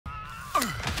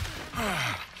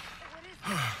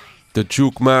The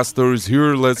juke master is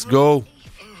here. Let's go.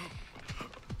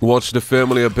 Watch the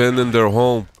family abandon their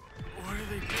home.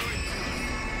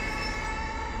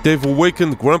 They've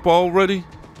awakened Grandpa already?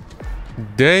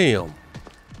 Damn.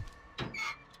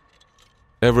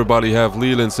 Everybody have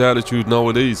Leland's attitude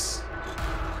nowadays.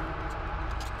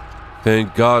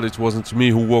 Thank God it wasn't me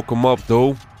who woke him up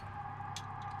though.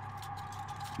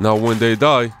 Now when they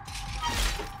die,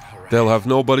 they'll have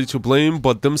nobody to blame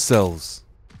but themselves.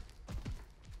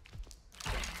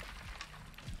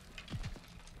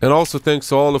 And also thanks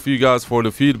to all of you guys for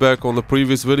the feedback on the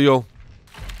previous video.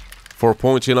 For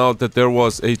pointing out that there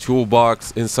was a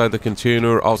toolbox inside the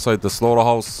container outside the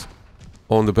slaughterhouse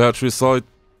on the battery side.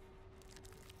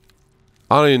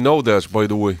 I didn't know that, by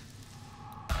the way.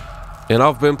 And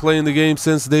I've been playing the game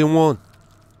since day one.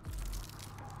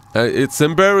 It's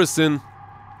embarrassing,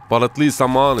 but at least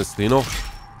I'm honest, you know?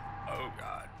 Oh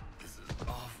God, this is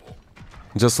awful.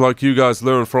 Just like you guys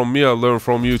learn from me, I learn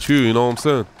from you too, you know what I'm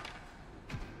saying?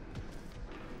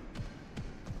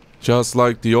 Just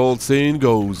like the old saying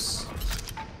goes.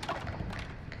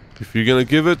 If you're gonna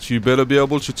give it, you better be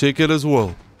able to take it as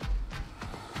well.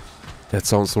 That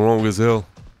sounds wrong as hell.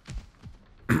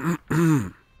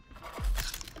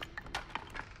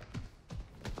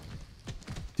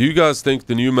 Do you guys think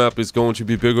the new map is going to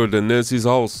be bigger than Nancy's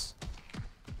house?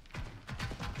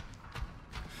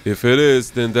 If it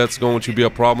is, then that's going to be a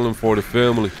problem for the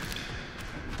family.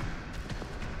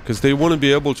 Because they wouldn't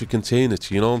be able to contain it,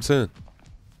 you know what I'm saying?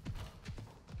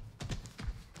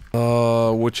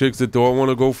 Which exit do I want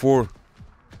to go for?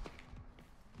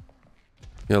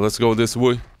 Yeah, let's go this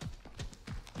way.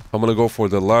 I'm gonna go for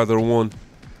the ladder one.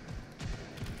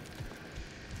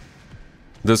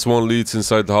 This one leads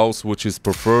inside the house, which is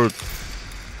preferred.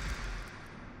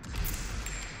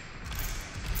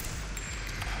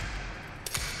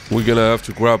 We're gonna have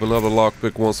to grab another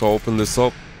lockpick once I open this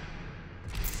up.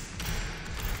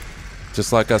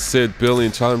 Just like I said a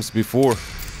billion times before.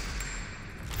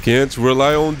 Can't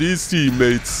rely on these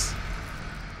teammates.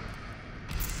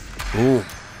 Ooh.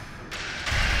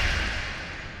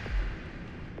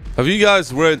 Have you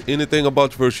guys read anything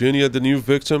about Virginia, the new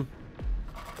victim?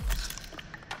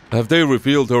 Have they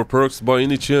revealed her perks by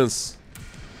any chance?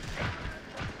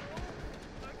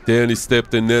 Danny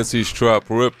stepped in Nancy's trap.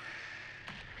 Rip.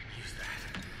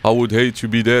 I would hate to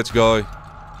be that guy.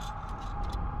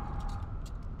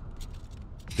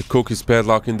 The cook is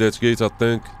padlocking that gate, I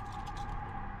think.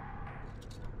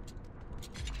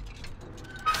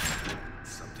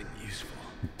 Something useful.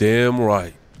 Damn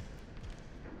right.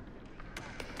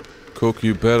 Cook,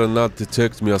 you better not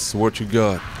detect me, I swear to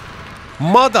God.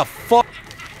 Motherfucker!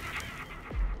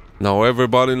 Now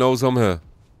everybody knows I'm here.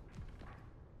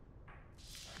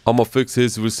 I'ma fix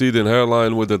his receding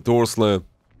hairline with a door slam.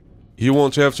 He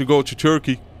won't have to go to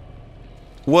Turkey.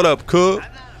 What up, Cook?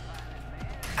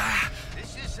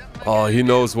 Oh, he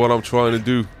knows what I'm trying to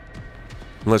do.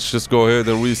 Let's just go ahead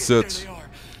and reset.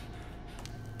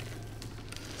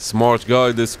 Smart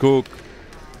guy, this Cook.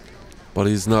 But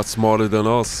he's not smarter than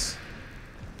us.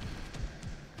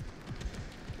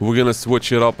 We're gonna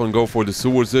switch it up and go for the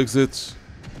sewers exit.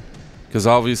 Because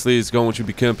obviously it's going to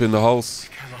be camping in the house.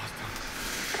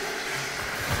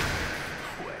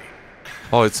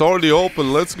 Oh, it's already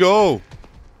open. Let's go.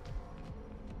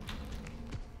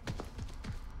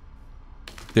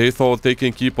 They thought they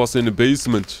can keep us in the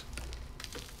basement.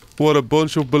 What a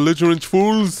bunch of belligerent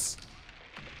fools.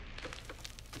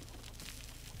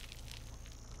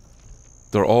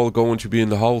 They're all going to be in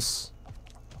the house.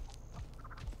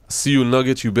 See you,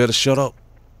 Nugget. You better shut up.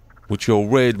 With your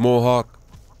red mohawk.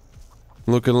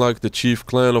 Looking like the chief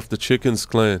clan of the Chickens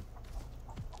clan.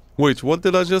 Wait, what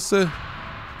did I just say?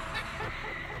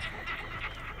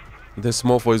 This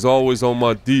motherfucker is always on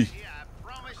my D.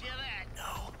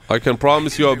 I can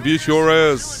promise you I'll beat your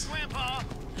ass.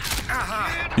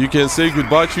 You can say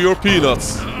goodbye to your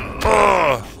peanuts.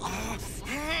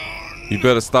 You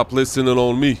better stop listening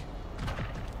on me.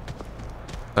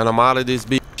 And I'm out of this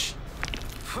bitch.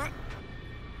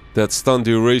 That stun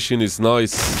duration is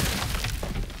nice.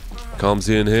 Comes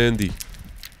in handy.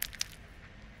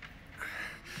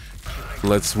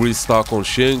 Let's restock on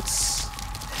Shanks.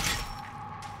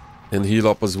 And heal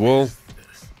up as well.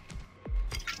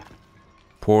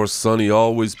 Poor Sonny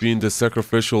always being the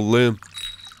sacrificial limb.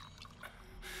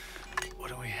 What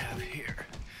do we have here?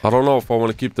 I don't know if I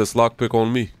want to keep this lockpick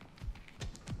on me.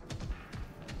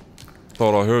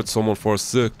 Thought I heard someone for a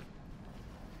sec.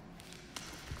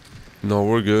 No,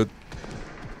 we're good.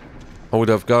 I would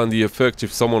have gotten the effect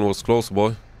if someone was close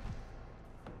by.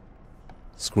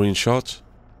 Screenshot.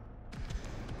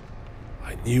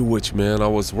 I You witch, man, I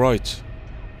was right.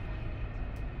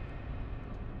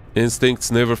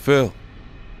 Instincts never fail.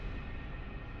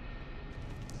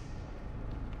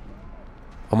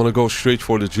 I'm gonna go straight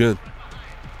for the gin.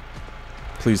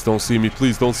 Please don't see me,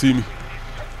 please don't see me.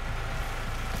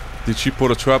 Did she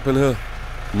put a trap in her?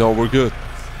 No, we're good.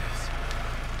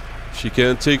 She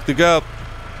can't take the gap.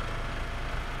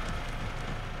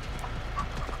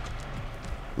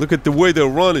 Look at the way they're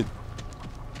running.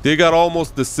 They got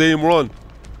almost the same run.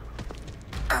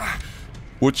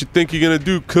 What you think you're gonna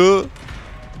do, cuz?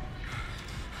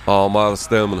 Oh, I'm out of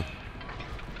stamina.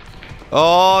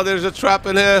 Oh, there's a trap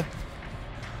in here.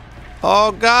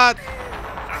 Oh, God.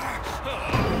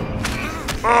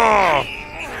 Oh.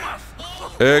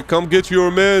 Hey, come get your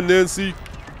man, Nancy.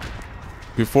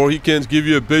 Before he can't give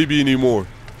you a baby anymore.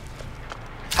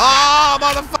 Oh,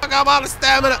 motherfucker, I'm out of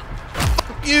stamina.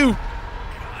 Fuck you.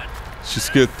 She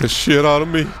scared the shit out of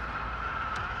me.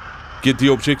 Get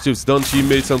the objectives done,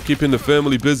 teammates. I'm keeping the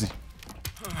family busy.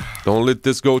 Don't let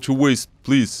this go to waste,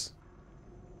 please.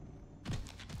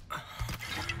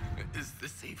 Is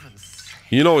this even safe?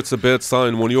 You know it's a bad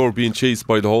sign when you're being chased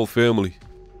by the whole family.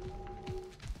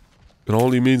 It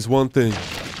only means one thing.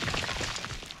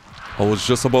 I was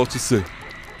just about to say.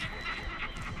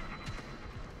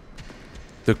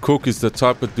 The cook is the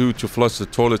type of dude to flush the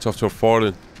toilet after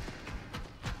farting.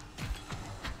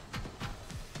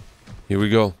 Here we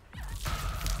go.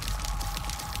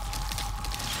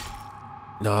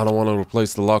 No, I don't want to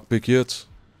replace the lockpick yet.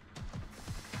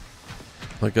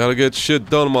 I gotta get shit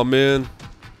done, my man.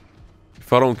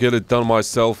 If I don't get it done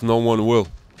myself, no one will.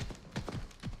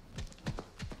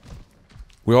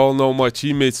 We all know my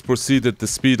teammates proceed at the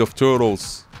speed of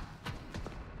turtles.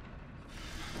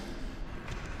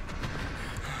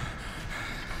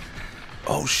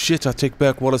 Oh shit, I take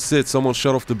back what I said. Someone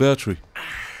shut off the battery.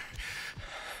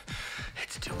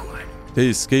 It's too quiet. They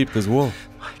escaped as well.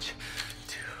 Much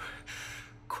too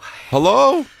quiet.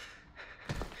 Hello?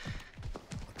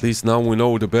 At least now we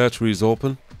know the battery is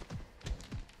open.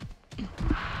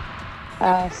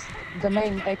 The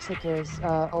main exit is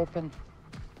open.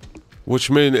 Which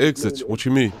main exit? What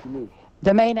you mean?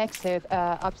 The main exit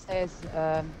upstairs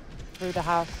through the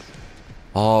house.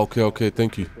 Oh, okay,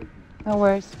 thank you. No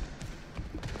worries.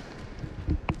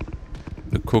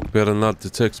 The cook better not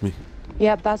detect me.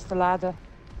 Yeah, that's the ladder.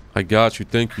 I got you,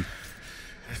 thank you.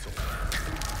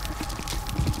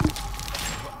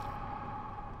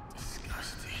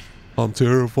 Disgusting. I'm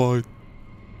terrified.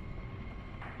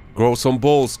 Grow some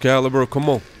balls, Caliber, come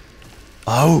on.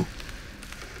 Oh!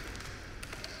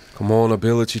 Come on,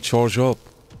 ability, charge up.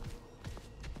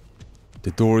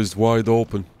 The door is wide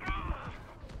open.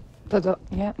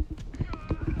 Yeah.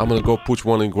 I'm gonna go push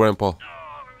one in Grandpa.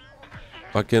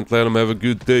 I can't let him have a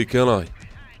good day, can I?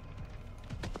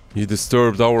 He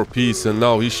disturbed our peace and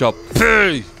now he shall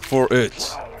pay for it.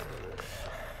 Stay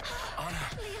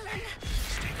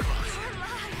close.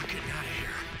 We're getting out of here.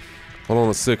 Hold on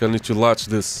a sec, I need to latch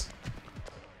this.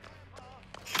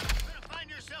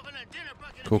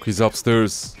 Cookie's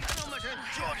upstairs.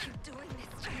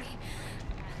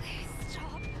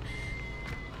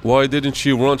 Why didn't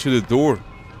she run to the door?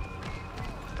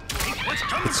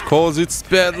 It's cause it's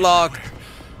padlocked.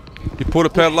 He put a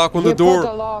padlock on the door. Put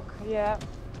the lock, yeah.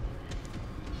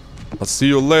 I'll see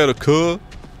you later, cuz.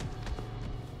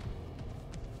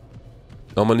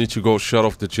 I'm gonna need to go shut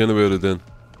off the generator then.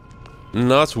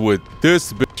 Not with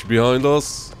this bitch behind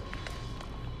us.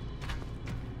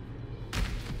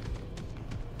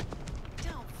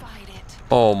 Don't fight it.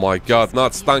 Oh my god,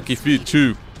 not stanky feet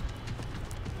too.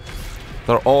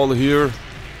 They're all here.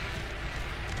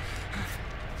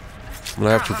 I'm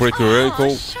gonna have to break your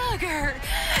ankle. Sugar.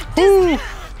 Woo!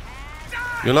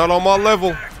 You're not on my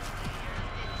level.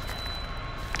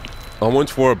 I went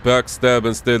for a backstab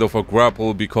instead of a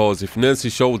grapple because if Nancy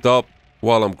showed up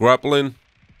while I'm grappling,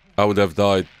 I would have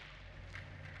died.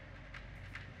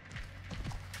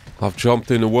 I've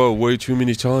jumped in the well way too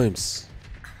many times.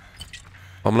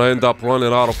 I'm gonna end up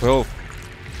running out of health.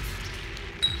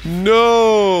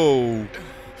 No!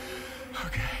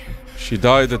 Okay. She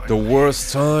died at the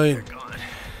worst time. They're gone.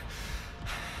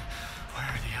 Where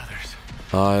are the others?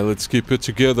 Alright, let's keep it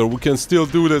together. We can still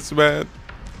do this, man.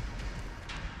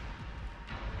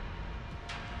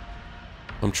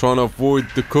 I'm trying to avoid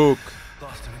the cook.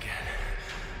 Lost him again.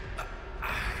 I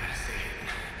gotta see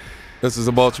it. This is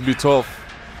about to be tough.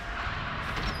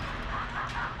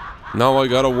 Now I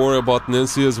gotta worry about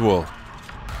Nancy as well.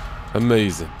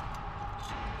 Amazing.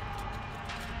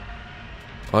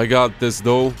 I got this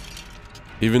though.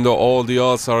 Even though all the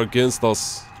odds are against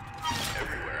us.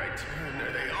 Everywhere I turn,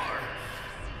 there they are.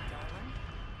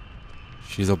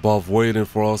 She's above waiting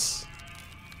for us.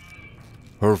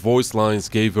 Her voice lines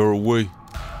gave her away.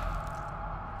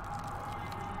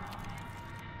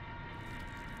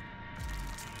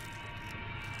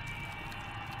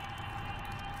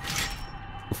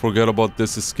 Forget about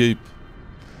this escape.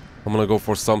 I'm gonna go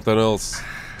for something else.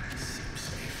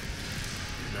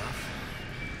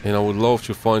 And I would love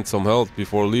to find some help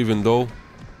before leaving though.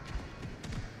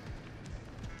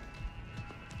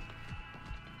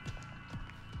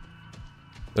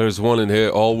 There's one in here,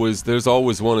 always. There's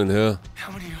always one in here.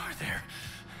 How many are there?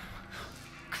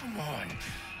 Come on.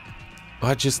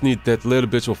 I just need that little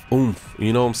bit of oomph,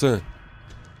 you know what I'm saying?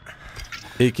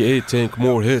 AKA tank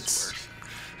more hits.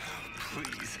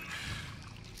 Please.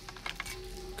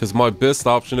 Because my best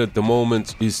option at the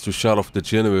moment is to shut off the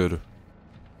generator.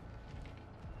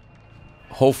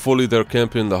 Hopefully they're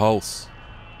camping in the house.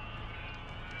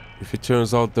 If it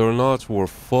turns out they're not, we're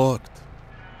fucked.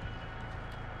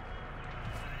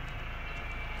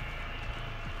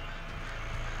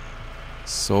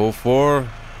 So far,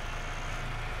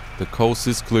 the coast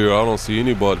is clear. I don't see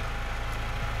anybody.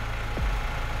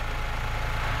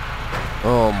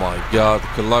 Oh my god,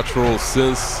 collateral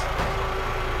since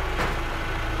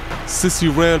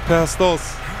Sissy ran past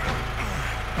us.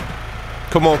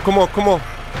 Come on, come on, come on.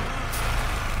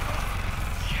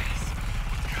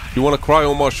 You wanna cry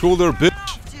on my shoulder,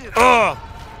 bitch? Ah!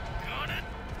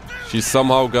 She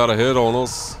somehow got a hit on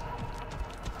us.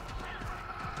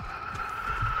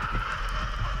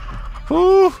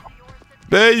 Ooh,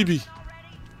 baby.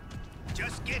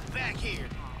 Just get back here.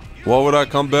 Why would I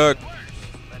come back?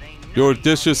 Your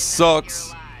dishes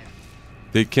sucks.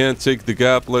 They can't take the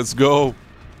gap. Let's go.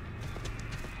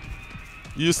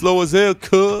 You slow as hell,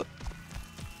 cut.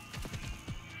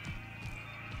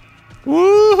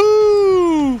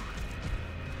 Woohoo!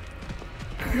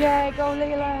 Yeah, go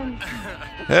Leland.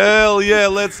 Hell yeah,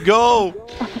 let's go.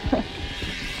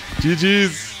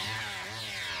 GG's.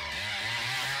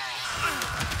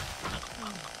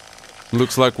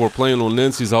 Looks like we're playing on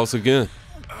Nancy's house again.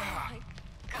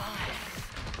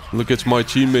 Look at my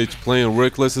teammates playing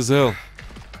reckless as hell.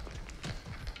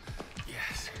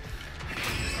 Yes.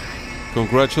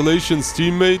 Congratulations,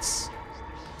 teammates.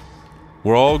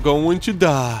 We're all going to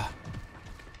die.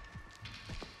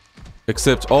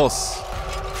 Except us.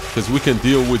 Because we can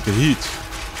deal with the heat.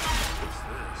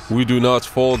 We do not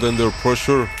fall under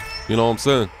pressure. You know what I'm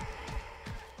saying?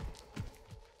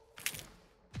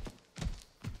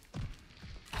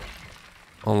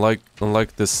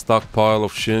 Unlike this stockpile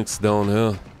of shanks down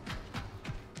here.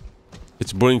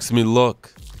 It brings me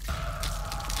luck.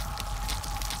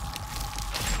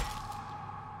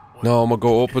 Now I'm gonna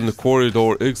go open the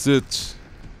corridor exit.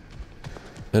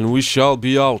 And we shall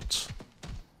be out.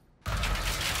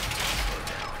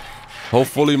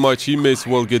 Hopefully my teammates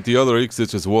will get the other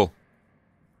exits as well.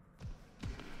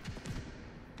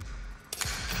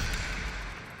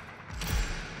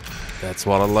 That's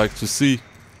what I like to see.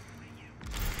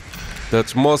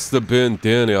 That must have been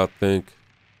Danny, I think.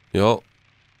 Yup.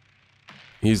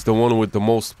 He's the one with the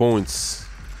most points.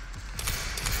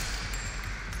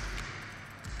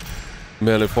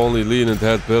 Man, if only Leland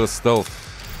had better stealth.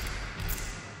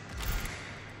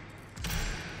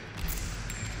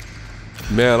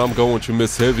 Man, I'm going to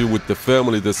miss heavy with the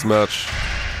family this match.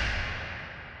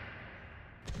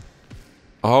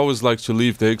 I always like to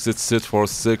leave the exit sit for a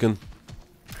second.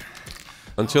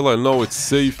 Until I know it's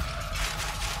safe.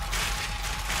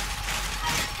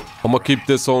 I'm gonna keep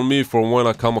this on me for when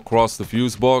I come across the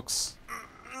fuse box.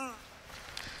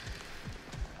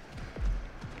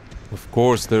 Of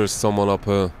course there's someone up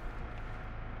here.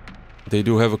 They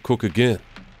do have a cook again.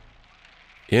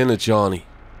 And a Johnny.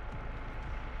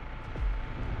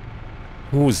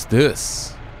 Who's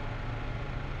this?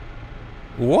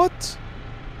 What?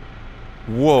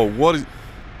 Whoa, what is...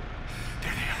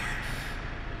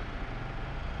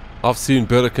 I've seen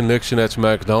better connection at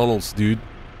McDonald's, dude.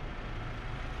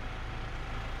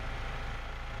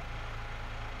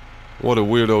 What a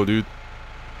weirdo, dude.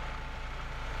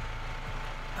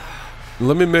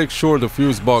 Let me make sure the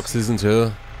fuse box isn't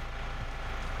here.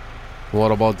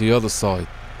 What about the other side?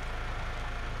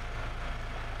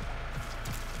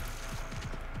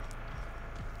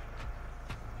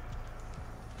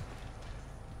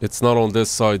 It's not on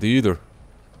this side either.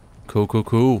 Cool, cool,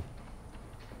 cool.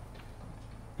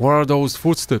 What are those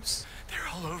footsteps? They're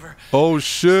all over. Oh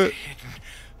shit.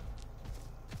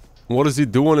 What is he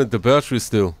doing at the battery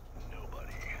still?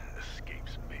 Nobody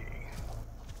escapes me.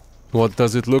 What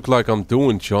does it look like I'm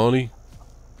doing, Johnny?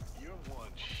 You're one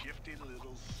shifty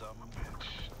little sumbitch.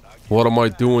 What am I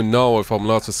doing now if I'm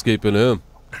not escaping him?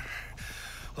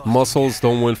 Muscles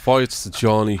don't win fights,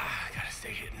 Johnny. I gotta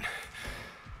stay hidden.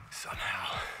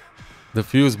 Somehow. The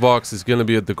fuse box is gonna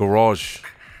be at the garage.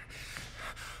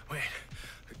 Wait.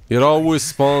 It always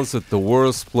spawns at the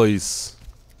worst place.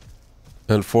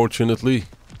 Unfortunately.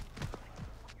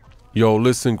 Yo,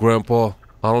 listen, Grandpa.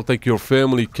 I don't think your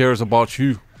family cares about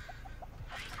you.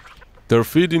 They're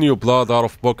feeding you blood out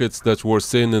of buckets that were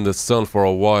sitting in the sun for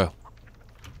a while.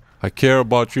 I care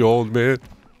about you, old man.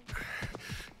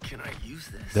 Can I use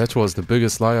this? That was the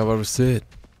biggest lie I've ever said.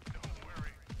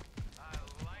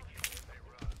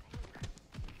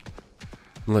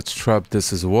 Let's trap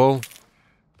this as well.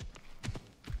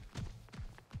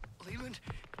 Leland,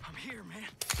 I'm here, man.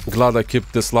 Glad I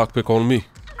kept this lockpick on me.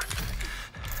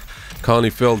 Connie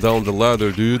fell down the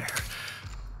ladder, dude.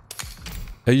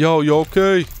 Hey, yo, you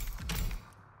okay?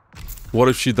 What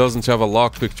if she doesn't have a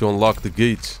lockpick to unlock the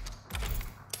gate?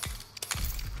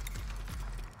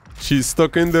 She's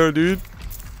stuck in there, dude.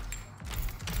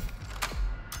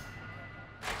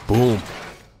 Boom.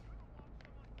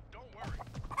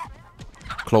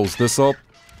 Close this up.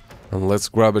 And let's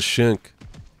grab a shank.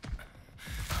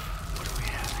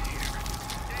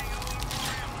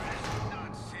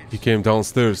 He came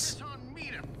downstairs.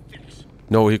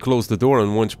 No, he closed the door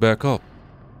and went back up.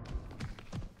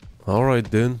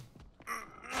 Alright then.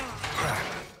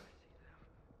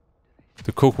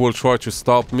 The cook will try to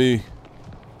stop me.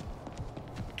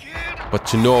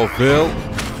 But you know, Phil,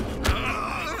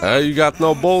 hey, you got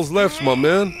no balls left, my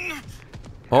man.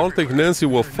 I don't think Nancy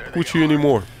will fuck with you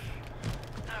anymore.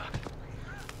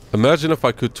 Imagine if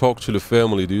I could talk to the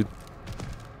family, dude.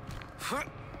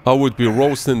 I would be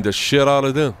roasting the shit out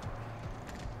of them.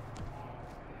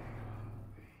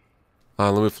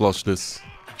 Alright, let me flush this.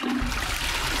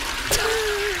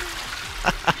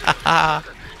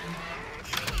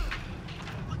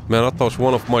 Man, I thought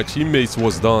one of my teammates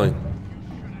was dying.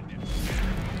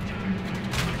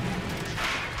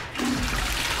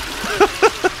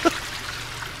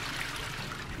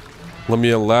 Let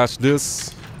me unlatch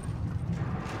this.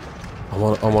 I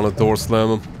want to door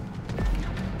slam him.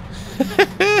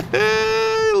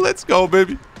 Let's go,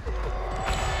 baby.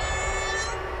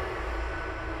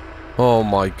 Oh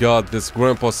my god, this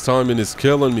grandpa's timing is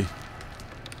killing me.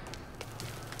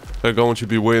 They're going to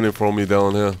be waiting for me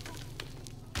down here.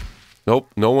 Nope,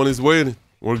 no one is waiting.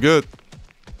 We're good.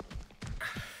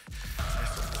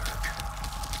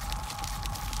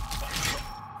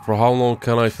 For how long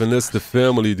can I finesse the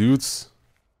family, dudes?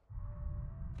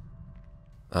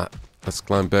 Let's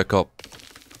climb back up.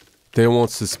 They won't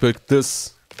suspect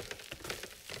this.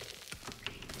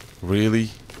 Really?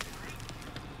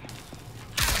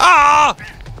 Ah!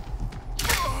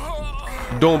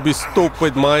 Don't be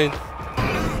stupid, man.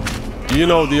 You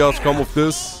know the outcome of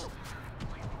this.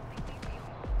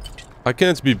 I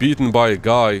can't be beaten by a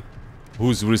guy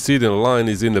whose receding line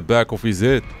is in the back of his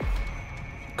head.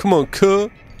 Come on, cuh.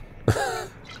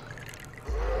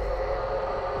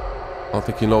 I don't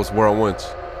think he knows where I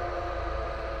went.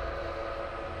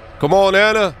 Come on,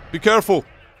 Anna. Be careful.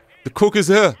 The cook is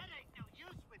here.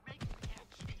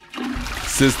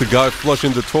 Says the guy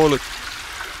flushing the toilet.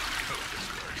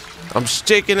 I'm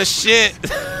shaking a shit.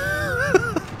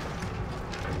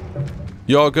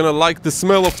 Y'all gonna like the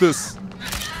smell of this.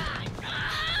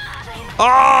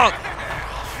 Ah!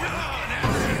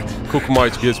 Cook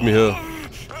might get me here.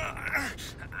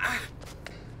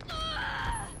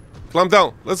 Climb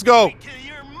down. Let's go.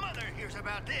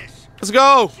 Let's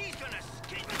go.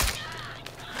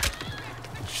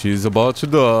 She's about to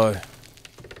die.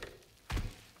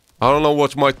 I don't know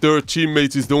what my third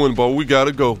teammate is doing, but we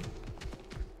gotta go.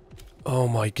 Oh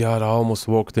my god, I almost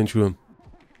walked into him.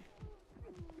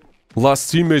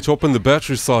 Last teammate opened the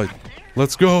battery side.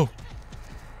 Let's go.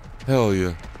 Hell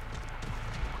yeah.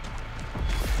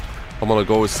 I'm gonna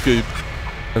go escape.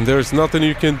 And there's nothing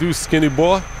you can do, skinny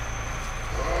boy.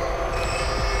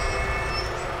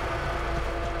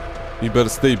 You better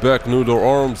stay back, noodle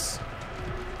arms.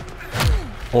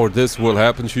 Or this will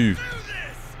happen to you.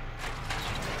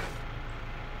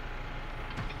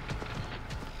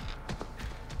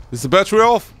 Is the battery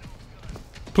off?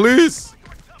 Please.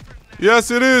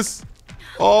 Yes, it is.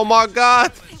 Oh my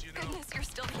god. Thank goodness you're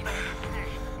still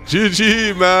here.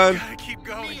 GG, man. Keep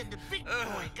going.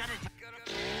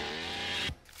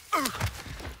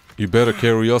 You better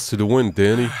carry us to the win,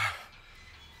 Danny.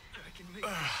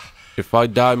 If I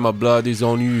die, my blood is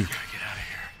on you.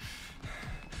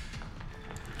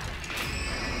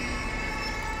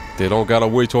 They don't gotta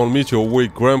wait on me to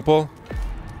awake Grandpa.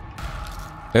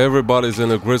 Everybody's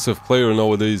an aggressive player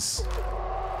nowadays.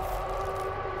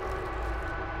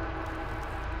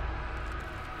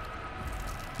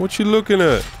 What you looking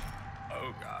at?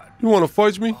 Oh god. You wanna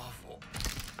fight me? Awful.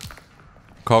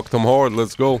 Cock them hard,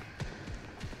 let's go.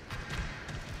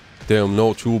 Damn,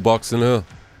 no toolbox in here.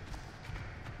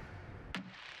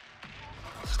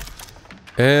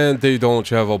 And they don't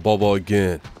have a bubble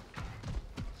again.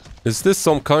 Is this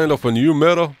some kind of a new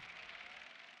meta?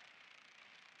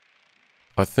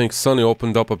 I think Sonny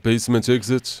opened up a basement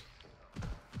exit.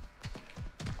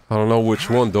 I don't know which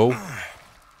one though.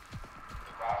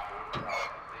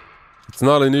 It's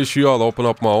not an issue, I'll open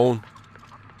up my own.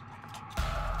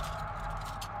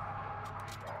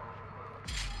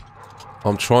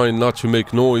 I'm trying not to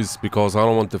make noise because I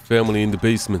don't want the family in the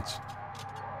basement.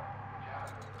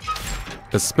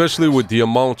 Especially with the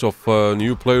amount of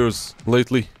new players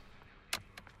lately.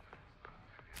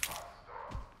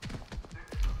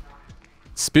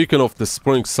 Speaking of the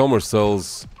spring summer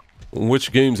sales,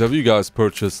 which games have you guys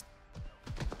purchased?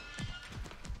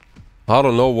 I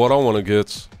don't know what I want to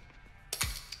get.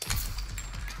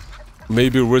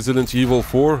 Maybe Resident Evil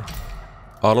 4?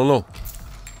 I don't know.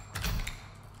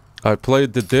 I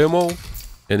played the demo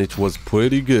and it was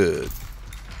pretty good.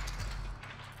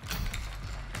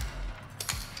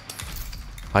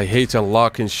 I hate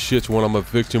unlocking shit when I'm a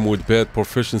victim with bad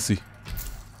proficiency.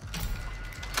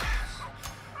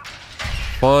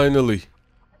 Finally.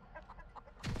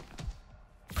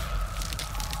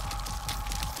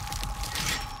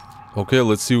 Okay,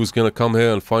 let's see who's gonna come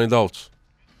here and find out.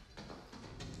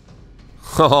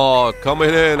 Oh,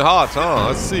 coming in hot, huh?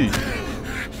 Let's see.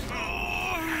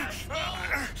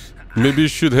 Maybe you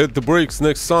should hit the brakes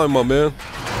next time, my man.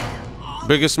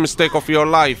 Biggest mistake of your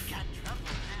life.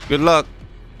 Good luck.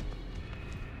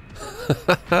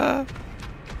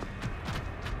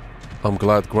 I'm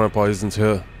glad Grandpa isn't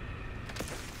here.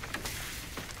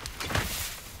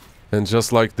 And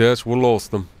just like that, we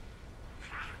lost him.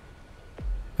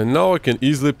 And now I can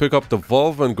easily pick up the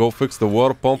valve and go fix the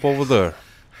water pump over there.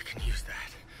 I can use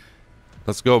that.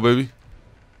 Let's go, baby.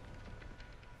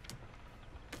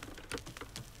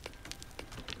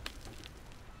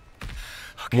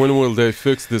 Okay. When will they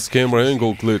fix this camera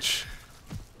angle glitch?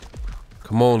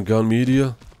 Come on, Gun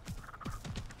Media.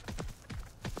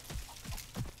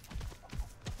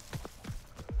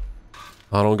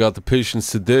 I don't got the patience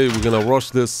today. We're gonna rush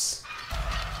this.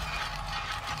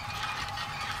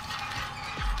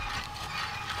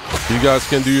 You guys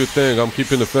can do your thing. I'm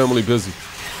keeping the family busy.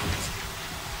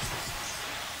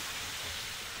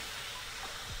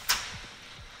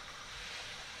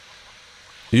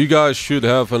 You guys should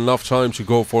have enough time to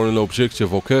go for an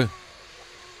objective, okay?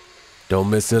 Don't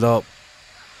mess it up.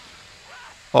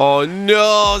 Oh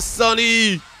no,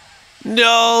 Sonny!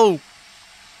 No!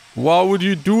 Why would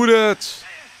you do that?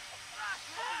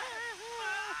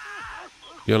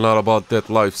 You're not about that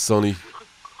life, Sonny.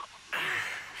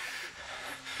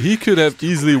 He could have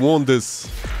easily won this.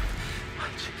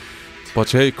 But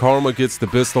hey, karma gets the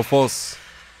best of us.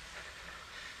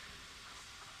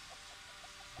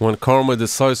 When karma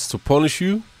decides to punish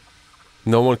you,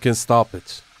 no one can stop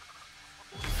it.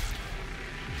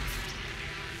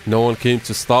 No one came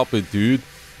to stop it, dude.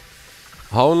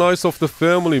 How nice of the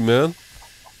family, man.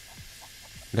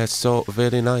 That's so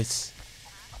very nice.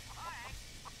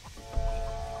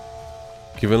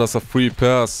 Giving us a free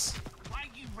pass.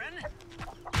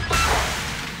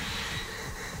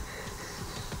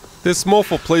 This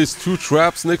mofo plays 2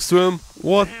 traps next to him?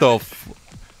 What the f...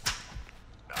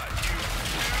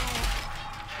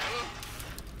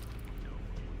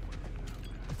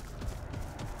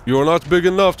 You're not big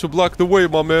enough to block the way,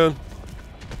 my man.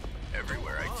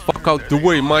 Fuck out the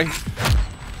way, man.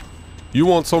 You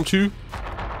want some too?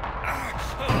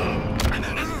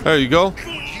 There you go.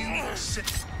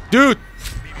 Dude!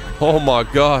 Oh my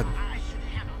god.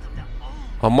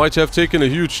 I might have taken a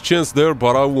huge chance there,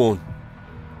 but I won.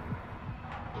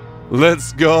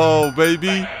 Let's go,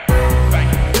 baby.